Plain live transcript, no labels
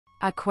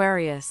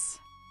Aquarius.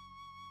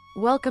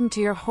 Welcome to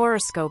your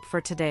horoscope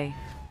for today.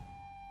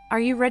 Are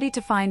you ready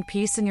to find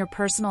peace in your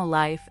personal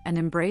life and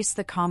embrace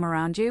the calm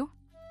around you?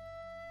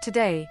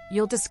 Today,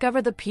 you'll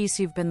discover the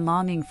peace you've been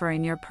longing for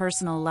in your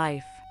personal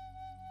life.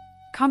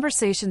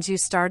 Conversations you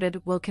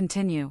started will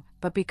continue,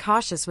 but be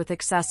cautious with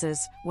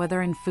excesses,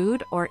 whether in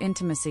food or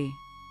intimacy.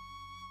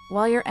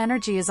 While your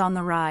energy is on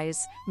the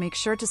rise, make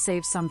sure to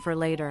save some for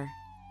later.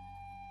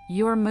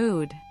 Your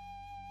mood.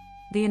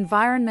 The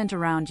environment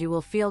around you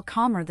will feel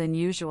calmer than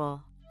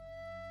usual.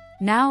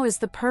 Now is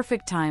the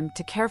perfect time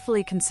to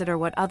carefully consider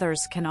what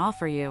others can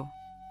offer you.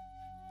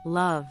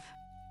 Love.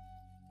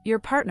 Your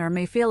partner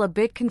may feel a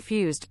bit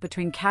confused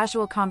between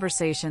casual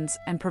conversations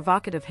and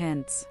provocative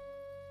hints.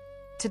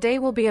 Today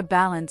will be a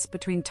balance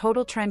between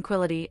total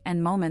tranquility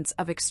and moments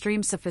of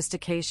extreme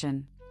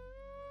sophistication.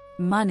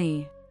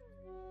 Money.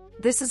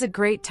 This is a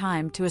great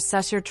time to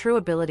assess your true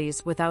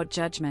abilities without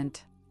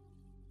judgment.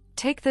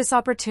 Take this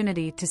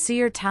opportunity to see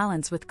your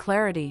talents with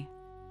clarity.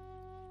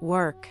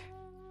 Work.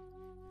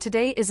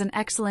 Today is an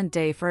excellent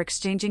day for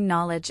exchanging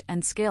knowledge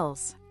and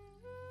skills.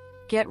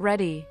 Get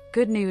ready,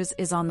 good news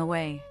is on the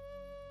way.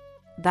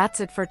 That's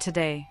it for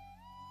today.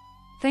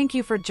 Thank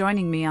you for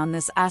joining me on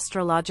this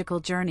astrological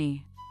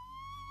journey.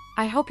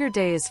 I hope your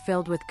day is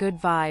filled with good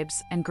vibes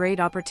and great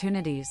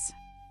opportunities.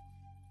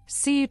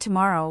 See you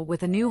tomorrow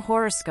with a new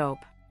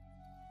horoscope.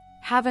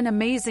 Have an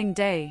amazing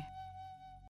day.